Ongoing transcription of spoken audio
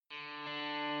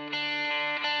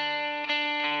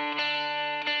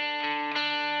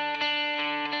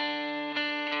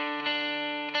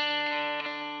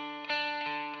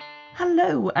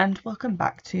Hello and welcome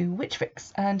back to Witch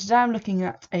Fix, and today I'm looking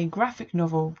at a graphic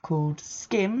novel called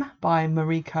Skim by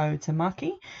Mariko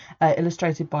Tamaki,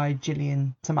 illustrated by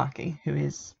Gillian Tamaki, who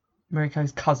is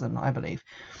Mariko's cousin, I believe.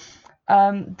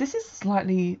 This is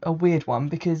slightly a weird one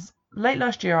because late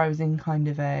last year I was in kind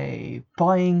of a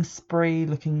buying spree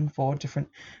looking for different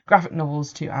graphic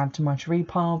novels to add to my to read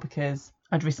pile because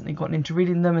I'd recently gotten into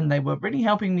reading them and they were really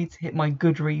helping me to hit my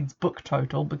Goodreads book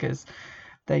total because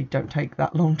they don't take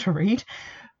that long to read.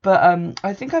 But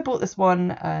I think I bought this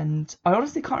one, and I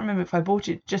honestly can't remember if I bought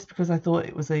it just because I thought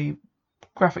it was a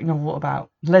graphic novel about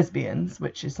lesbians,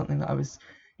 which is something that I was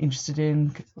interested in,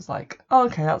 because it was like, oh,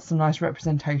 okay, that's some nice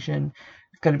representation.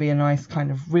 It's going to be a nice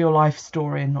kind of real life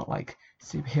story and not like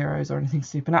superheroes or anything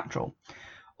supernatural.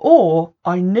 Or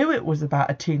I knew it was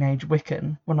about a teenage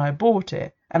Wiccan when I bought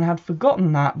it and had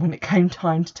forgotten that when it came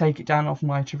time to take it down off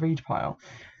my to read pile.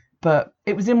 But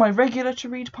it was in my regular to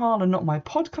read pile and not my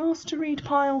podcast to read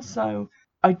pile, so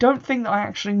I don't think that I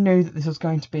actually knew that this was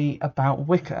going to be about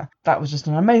Wicca. That was just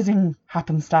an amazing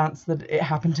happenstance that it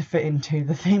happened to fit into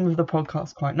the theme of the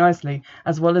podcast quite nicely,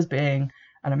 as well as being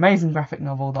an amazing graphic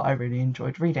novel that I really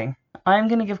enjoyed reading. I am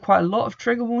going to give quite a lot of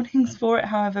trigger warnings for it,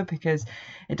 however, because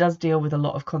it does deal with a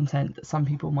lot of content that some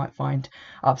people might find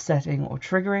upsetting or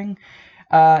triggering.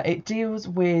 It deals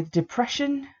with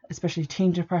depression, especially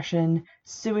teen depression,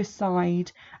 suicide,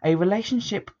 a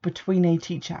relationship between a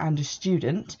teacher and a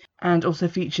student, and also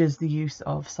features the use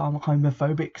of some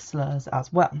homophobic slurs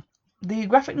as well. The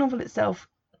graphic novel itself,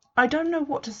 I don't know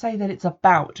what to say that it's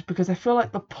about, because I feel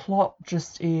like the plot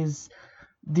just is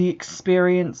the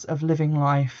experience of living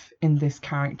life in this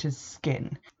character's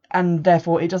skin. And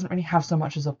therefore it doesn't really have so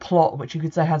much as a plot, which you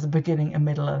could say has a beginning, a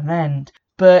middle, and an end.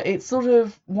 But it's sort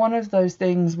of one of those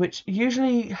things which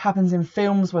usually happens in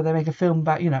films where they make a film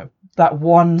about, that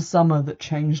one summer that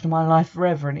changed my life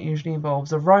forever, and it usually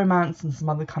involves a romance and some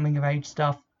other coming of age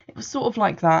stuff. It was sort of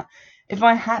like that. If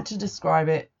I had to describe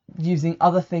it using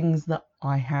other things that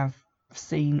I have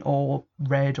seen or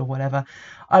read or whatever,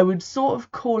 I would sort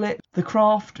of call it The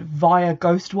Craft via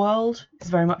Ghost World. It's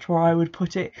very much where I would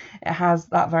put it. It has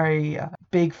that very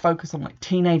big focus on like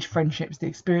teenage friendships, the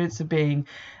experience of being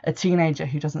a teenager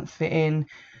who doesn't fit in,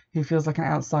 who feels like an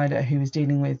outsider, who is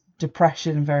dealing with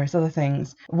depression and various other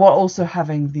things, while also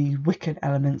having the Wiccan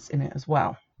elements in it as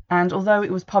well. And although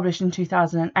it was published in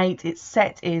 2008, it's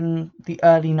set in the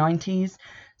early 90s.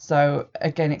 So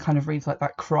again, it kind of reads like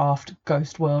that Craft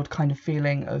Ghost World kind of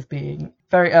feeling of being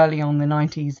very early on in the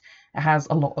 90s. It has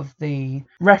a lot of the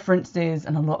references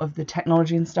and a lot of the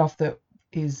technology and stuff that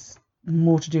is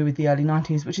more to do with the early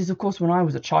 90s, which is of course when I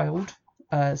was a child.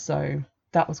 So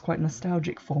that was quite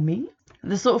nostalgic for me.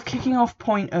 The sort of kicking off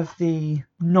point of the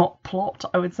not plot,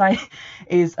 I would say,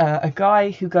 is a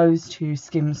guy who goes to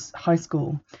Skim's high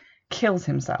school, kills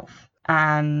himself.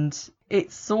 And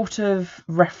it's sort of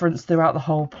referenced throughout the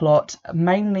whole plot,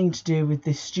 mainly to do with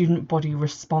the student body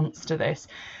response to this,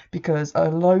 because a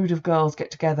load of girls get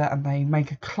together and they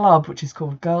make a club which is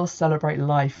called Girls Celebrate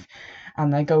Life,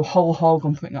 and they go whole hog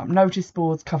on putting up notice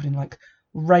boards covered in like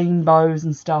rainbows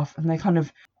and stuff, and they kind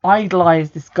of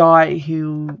idolize this guy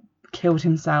who killed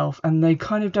himself, and they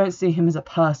kind of don't see him as a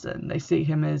person. They see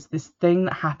him as this thing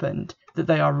that happened that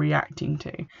they are reacting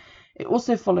to. It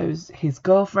also follows his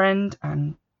girlfriend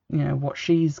and what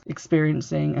she's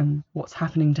experiencing and what's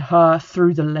happening to her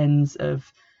through the lens of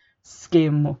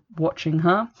Skim watching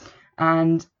her,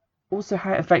 and also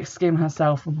how it affects Skim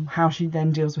herself and how she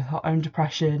then deals with her own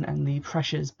depression and the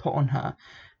pressures put on her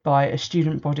by a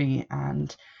student body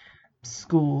and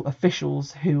school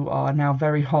officials who are now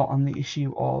very hot on the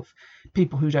issue of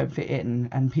people who don't fit in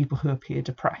and people who appear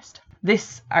depressed.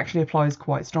 This actually applies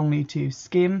quite strongly to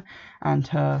Skim and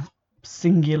her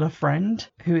singular friend,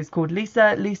 who is called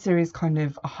Lisa. Lisa is kind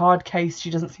of a hard case.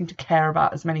 She doesn't seem to care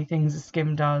about as many things as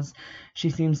Skim does. She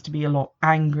seems to be a lot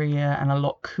angrier and a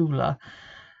lot cooler.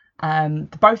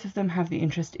 Both of them have the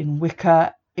interest in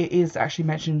Wicca. It is actually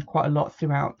mentioned quite a lot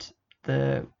throughout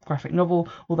the graphic novel,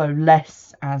 although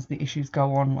less as the issues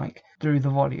go on, like through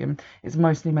the volume. It's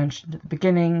mostly mentioned at the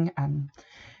beginning, and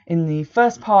in the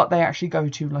first part they actually go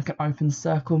to like an open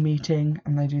circle meeting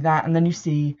and they do that, and then you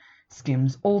see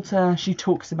Skim's altar. She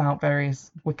talks about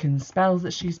various Wiccan spells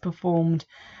that she's performed,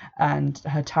 and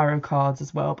her tarot cards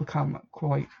as well become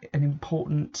quite an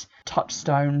important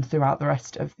touchstone throughout the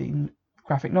rest of the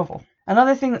graphic novel.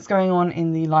 Another thing that's going on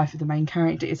in the life of the main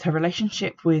character is her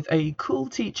relationship with a cool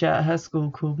teacher at her school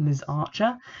called Ms.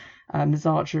 Archer. Ms.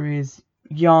 Archer is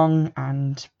young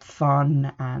and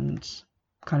fun and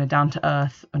kind of down to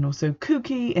earth and also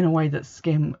kooky in a way that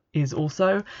Skim is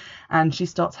also, and she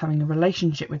starts having a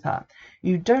relationship with her.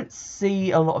 You don't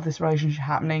see a lot of this relationship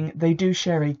happening. They do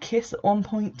share a kiss at one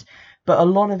point, but a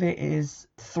lot of it is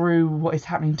through what is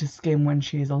happening to Skim when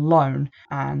she is alone,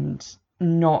 and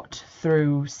not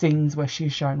through scenes where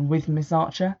she's shown with Miss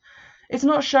Archer. It's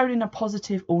not shown in a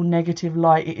positive or negative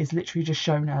light, it is literally just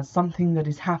shown as something that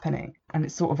is happening, and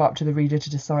it's sort of up to the reader to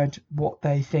decide what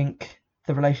they think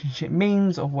the relationship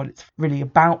means or what it's really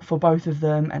about for both of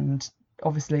them, and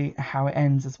obviously how it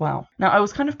ends as well. Now, I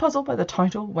was kind of puzzled by the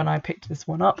title when I picked this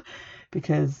one up,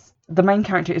 because the main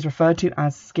character is referred to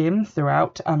as Skim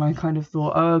throughout, and I kind of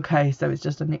thought, oh, okay, so it's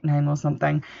just a nickname or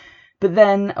something. But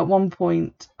then at one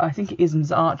point, I think it is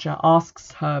Miss Archer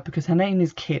asks her, because her name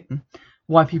is Kim,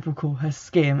 why people call her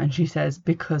Skim, and she says,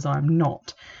 because I'm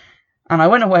not. And I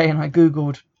went away and I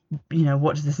googled,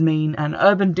 what does this mean? And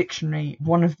Urban Dictionary,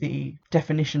 one of the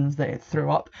definitions that it threw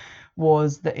up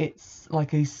was that it's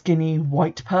like a skinny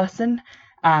white person,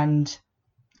 and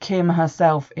Kim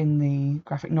herself in the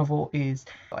graphic novel is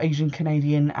Asian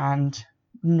Canadian and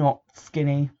not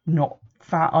skinny, not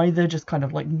fat either, just kind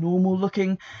of like normal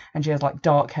looking, and she has like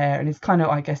dark hair, and it's kind of,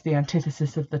 I guess, the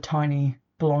antithesis of the tiny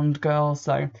blonde girl,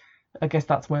 so I guess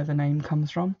that's where the name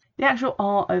comes from. The actual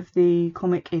art of the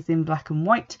comic is in black and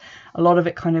white. A lot of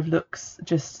it kind of looks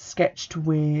just sketched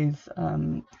with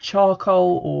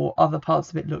charcoal, or other parts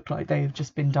of it look like they've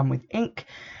just been done with ink.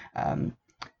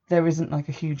 There isn't like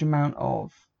a huge amount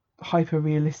of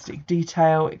hyper-realistic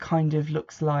detail. It kind of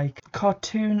looks like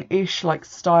cartoon-ish, like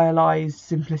stylized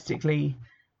simplistically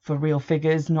for real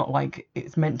figures, not like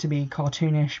it's meant to be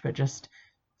cartoonish, but just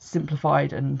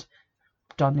simplified and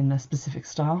done in a specific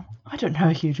style. I don't know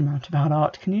a huge amount about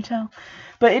art, can you tell?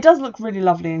 But it does look really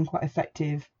lovely and quite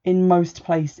effective in most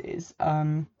places.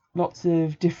 Lots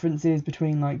of differences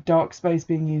between like dark space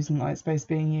being used and light space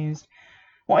being used.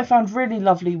 What I found really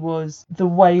lovely was the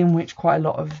way in which quite a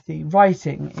lot of the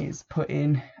writing is put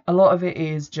in. A lot of it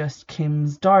is just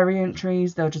Kim's diary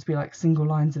entries. There'll just be like single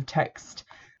lines of text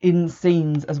in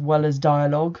scenes as well as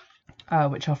dialogue,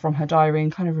 which are from her diary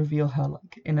and kind of reveal her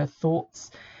like inner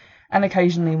thoughts. And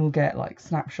occasionally we'll get like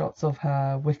snapshots of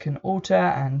her Wiccan altar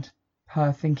and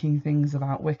her thinking things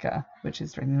about Wicca, which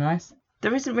is really nice.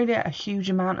 There isn't really a huge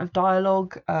amount of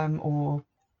dialogue or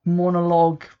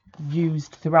monologue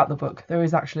used throughout the book. There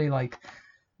is actually like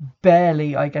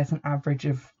barely, I guess, an average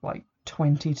of like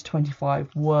 20 to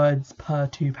 25 words per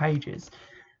 2 pages.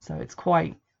 So it's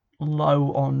quite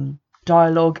low on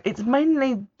dialogue. It's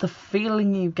mainly the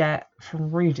feeling you get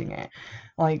from reading it.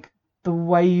 Like the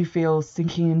way you feel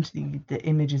sinking into the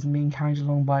images and being carried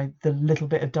along by the little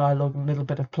bit of dialogue and little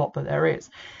bit of plot that there is.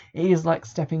 It is like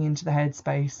stepping into the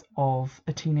headspace of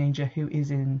a teenager who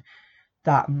is in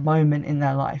that moment in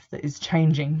their life that is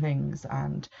changing things,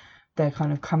 and they're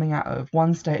kind of coming out of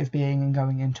one state of being and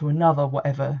going into another,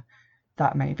 whatever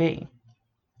that may be.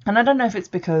 And I don't know if it's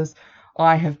because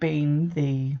I have been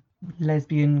the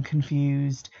lesbian,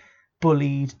 confused,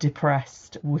 bullied,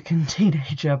 depressed Wiccan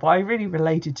teenager, but I really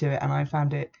related to it and I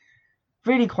found it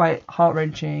really quite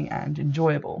heart-wrenching and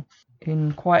enjoyable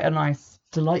in quite a nice,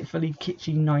 delightfully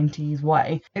kitschy 90s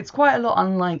way. It's quite a lot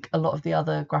unlike a lot of the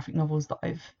other graphic novels that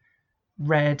I've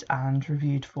read and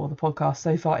reviewed for the podcast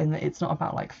so far, in that it's not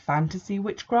about like fantasy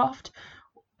witchcraft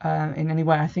in any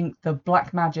way. I think the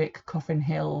Black Magic, Coffin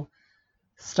Hill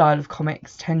style of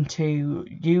comics tend to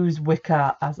use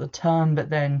Wicca as a term,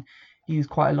 but then use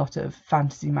quite a lot of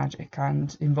fantasy magic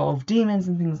and involve demons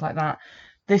and things like that.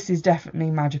 This is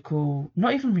definitely magical,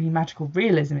 not even really magical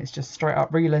realism, it's just straight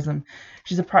up realism.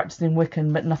 She's a practicing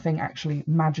Wiccan, but nothing actually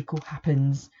magical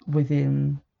happens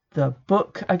within the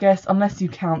book, I guess, unless you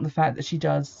count the fact that she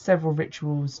does several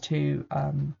rituals to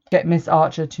get Miss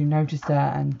Archer to notice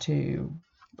her and to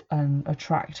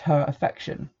attract her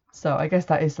affection. So I guess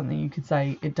that is something you could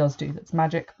say it does do that's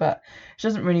magic, but she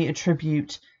doesn't really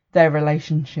attribute their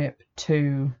relationship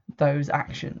to those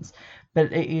actions,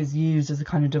 but it is used as a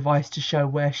kind of device to show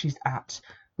where she's at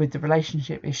with the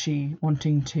relationship. Is she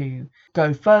wanting to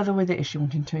go further with it? Is she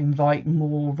wanting to invite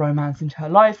more romance into her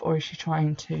life, or is she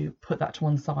trying to put that to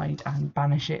one side and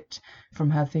banish it from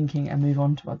her thinking and move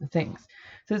on to other things?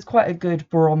 So it's quite a good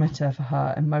barometer for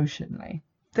her emotionally.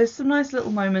 There's some nice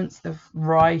little moments of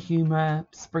wry humour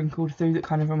sprinkled through that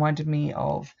kind of reminded me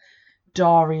of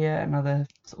Daria and other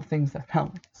sort of things that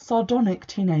felt like sardonic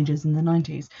teenagers in the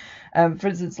 90s. For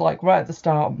instance, like right at the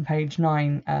start on page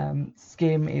 9,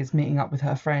 Skim is meeting up with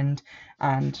her friend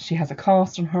and she has a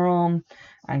cast on her arm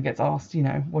and gets asked,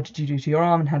 what did you do to your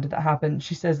arm and how did that happen?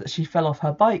 She says that she fell off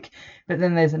her bike, but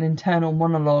then there's an internal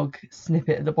monologue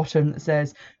snippet at the bottom that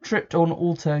says, tripped on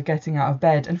altar getting out of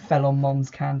bed and fell on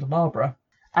mom's candelabra.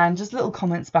 And just little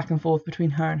comments back and forth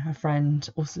between her and her friend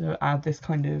also add this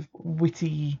kind of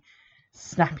witty,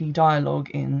 snappy dialogue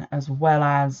in, as well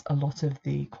as a lot of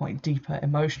the quite deeper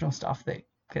emotional stuff that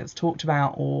gets talked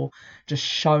about or just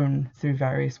shown through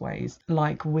various ways.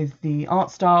 Like with the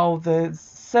art style, there's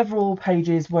several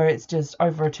pages where it's just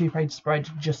over a 2-page spread,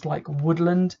 just like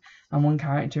woodland, and one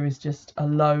character is just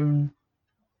alone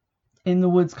in the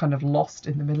woods, kind of lost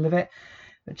in the middle of it,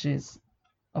 which is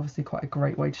obviously quite a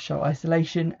great way to show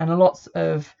isolation. And lots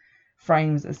of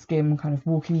frames of Skim kind of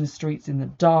walking the streets in the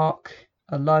dark,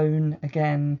 alone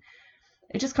again.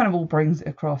 It just kind of all brings it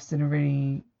across in a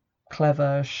really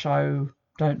clever show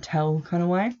don't tell kind of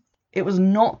way. It was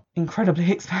not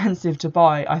incredibly expensive to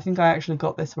buy. I think I actually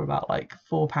got this for about like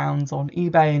 £4 on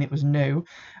eBay, and it was new.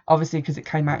 Obviously, because it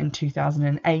came out in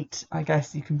 2008, I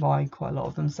guess you can buy quite a lot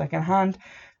of them secondhand.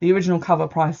 The original cover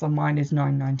price on mine is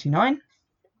 £9.99,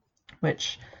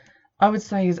 which I would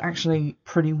say is actually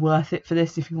pretty worth it for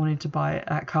this if you wanted to buy it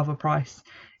at cover price,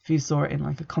 if you saw it in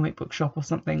like a comic book shop or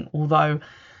something. Although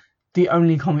the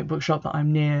only comic book shop that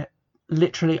I'm near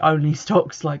literally only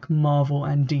stocks like Marvel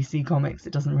and DC comics.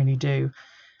 It doesn't really do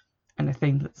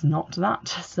anything that's not that,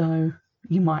 so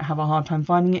you might have a hard time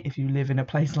finding it if you live in a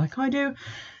place like I do.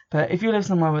 But if you live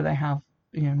somewhere where they have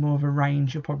more of a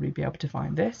range, you'll probably be able to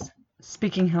find this.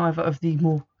 Speaking, however, of the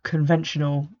more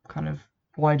conventional kind of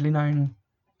widely known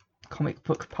comic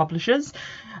book publishers,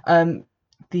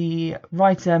 the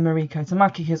writer Mariko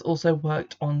Tamaki has also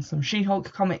worked on some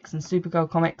She-Hulk comics and Supergirl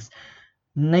comics,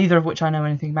 neither of which I know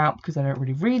anything about because I don't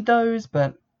really read those,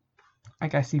 but I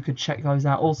guess you could check those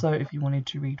out also if you wanted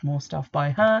to read more stuff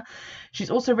by her.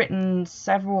 She's also written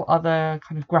several other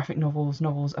kind of graphic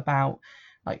novels about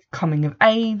like coming of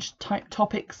age type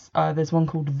topics. There's one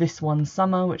called This One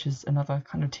Summer, which is another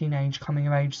kind of teenage coming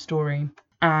of age story,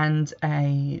 and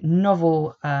a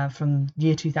novel from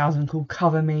year 2000 called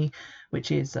Cover Me,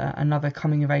 which is another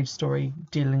coming of age story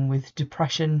dealing with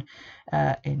depression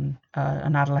in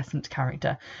an adolescent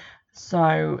character.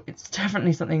 So it's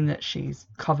definitely something that she's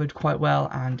covered quite well,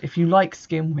 and if you like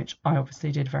Skim, which I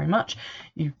obviously did very much,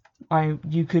 you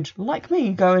could, like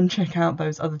me, go and check out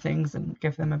those other things and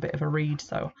give them a bit of a read.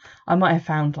 So I might have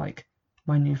found like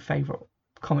my new favourite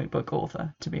comic book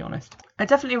author, to be honest. I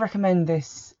definitely recommend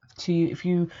this to you if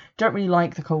you don't really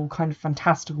like the whole kind of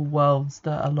fantastical worlds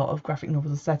that a lot of graphic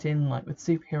novels are set in, like with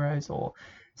superheroes or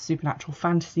supernatural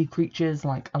fantasy creatures,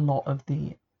 like a lot of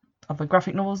the other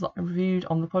graphic novels that I reviewed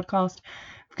on the podcast,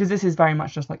 because this is very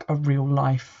much just like a real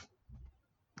life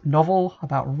novel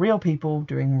about real people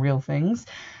doing real things.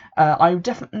 I would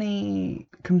definitely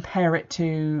compare it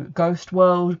to Ghost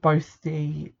World, both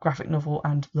the graphic novel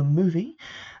and the movie,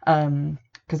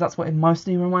 because that's what it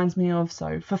mostly reminds me of.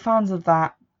 So for fans of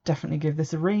that, definitely give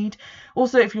this a read.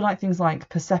 Also, if you like things like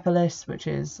Persepolis, which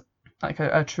is like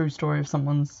a true story of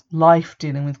someone's life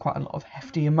dealing with quite a lot of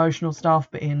hefty emotional stuff,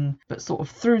 but sort of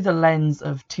through the lens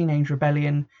of teenage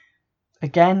rebellion,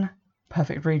 again,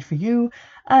 perfect read for you.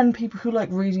 And people who like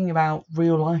reading about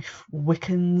real life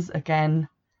Wiccans, again,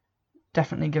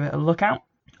 definitely give it a look out.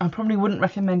 I probably wouldn't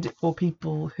recommend it for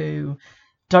people who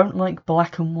don't like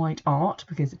black and white art,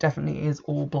 because it definitely is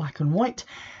all black and white,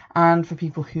 and for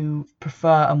people who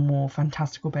prefer a more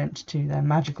fantastical bent to their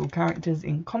magical characters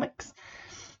in comics.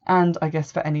 And I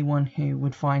guess for anyone who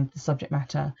would find the subject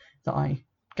matter that I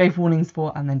gave warnings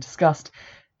for and then discussed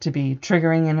to be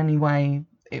triggering in any way,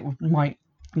 it might,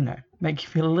 make you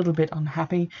feel a little bit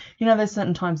unhappy. There's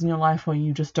certain times in your life where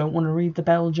you just don't want to read The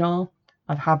Bell Jar.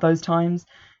 I've had those times.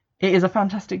 It is a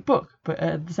fantastic book, but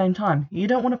at the same time, you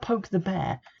don't want to poke the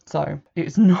bear. So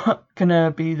it's not going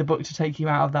to be the book to take you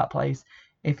out of that place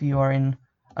if you are in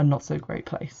a not so great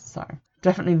place. So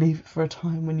definitely leave it for a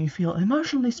time when you feel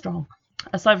emotionally strong.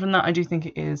 Aside from that, I do think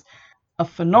it is a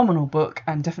phenomenal book,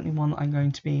 and definitely one that I'm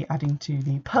going to be adding to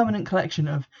the permanent collection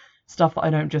of stuff that I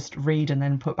don't just read and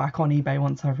then put back on eBay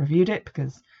once I've reviewed it,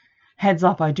 because heads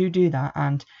up, I do that.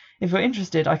 And if you're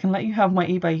interested, I can let you have my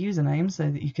eBay username so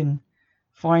that you can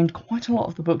find quite a lot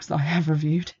of the books that I have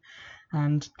reviewed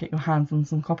and get your hands on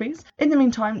some copies. In the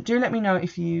meantime, do let me know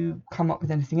if you come up with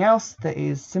anything else that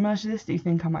is similar to this that you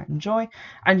think I might enjoy,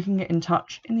 and you can get in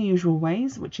touch in the usual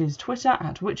ways, which is Twitter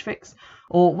 @WitchFix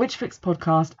or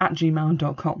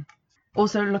witchfixpodcast@gmail.com.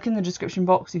 Also, look in the description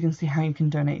box, you can see how you can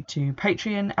donate to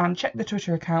Patreon, and check the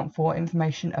Twitter account for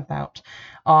information about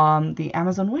the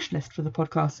Amazon wishlist for the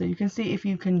podcast, so you can see if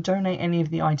you can donate any of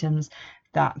the items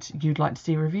that you'd like to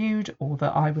see reviewed or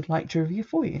that I would like to review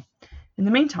for you. In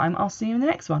the meantime, I'll see you in the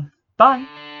next one.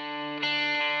 Bye!